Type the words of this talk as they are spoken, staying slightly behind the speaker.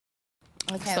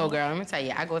Okay. So, girl, let me tell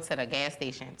you, I go to the gas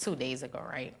station 2 days ago,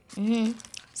 right? Mm-hmm.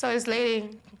 So this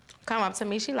lady come up to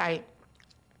me, she like,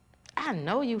 I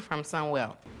know you from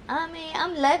somewhere. I mean,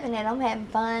 I'm loving it. I'm having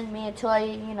fun. Me and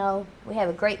Toya, you know, we have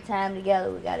a great time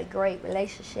together. We got a great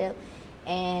relationship.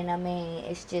 And, I mean,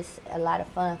 it's just a lot of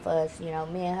fun for us. You know,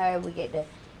 me and her, we get to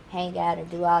hang out and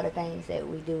do all the things that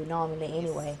we do normally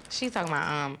anyway. She talking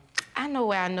about, I know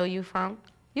where I know you from.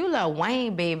 You Lil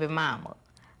Wayne baby mama.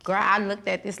 Girl, I looked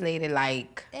at this lady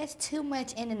like... That's too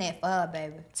much internet for her,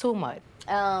 baby. Too much.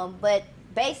 But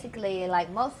basically,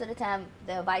 like, most of the time,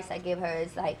 the advice I give her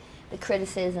is, like, the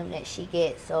criticism that she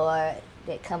gets or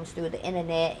that comes through the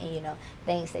internet and, you know,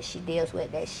 things that she deals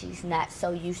with that she's not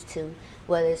so used to,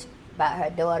 whether it's about her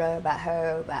daughter, about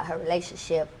her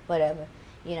relationship, whatever.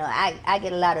 You know, I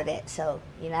get a lot of that, so,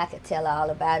 you know, I could tell her all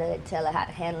about it, tell her how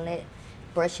to handle it,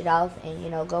 brush it off, and, you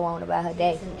know, go on about her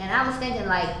day. And I was thinking,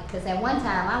 like, because at one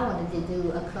time I wanted to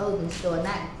do a clothing store,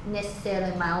 not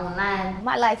necessarily my own line.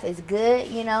 My life is good,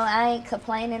 you know, I ain't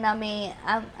complaining. I mean,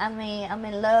 I'm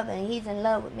in love, and he's in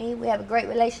love with me. We have a great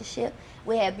relationship.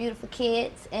 We have beautiful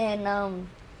kids, and,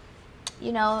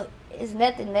 you know, it's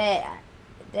nothing that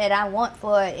I want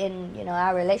for in, you know,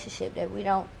 our relationship that we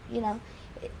don't, you know,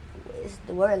 it's,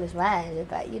 the world is mine,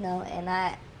 if I, you know, and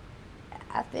I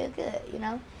feel good, you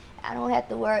know. I don't have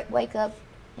to wake up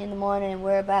in the morning and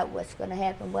worry about what's going to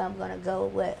happen, where I'm going to go,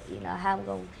 what, you know, how I'm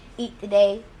going to eat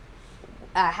today,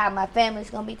 how my family's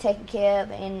going to be taken care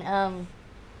of. And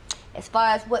as far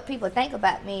as what people think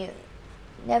about me,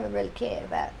 never really cared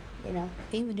about, you know.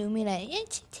 People do me like,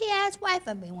 T.I.'s wife,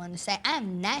 I be wanting to say.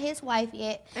 I'm not his wife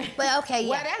yet, but okay, yeah.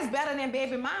 Well, that's better than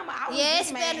baby mama. I was Yes,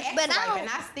 this man better, but ex-wife, and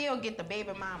I still get the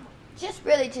baby mama. Just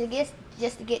really to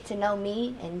get to know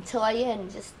me and Toya, and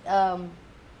just,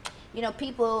 you know,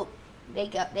 people,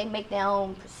 they make their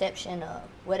own perception of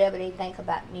whatever they think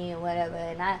about me and whatever,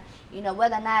 and I, you know,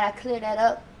 whether or not I clear that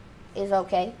up is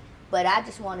okay, but I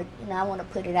just want to, you know, I want to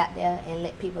put it out there and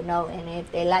let people know, and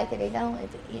if they like it, they don't,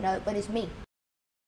 if, you know, but it's me.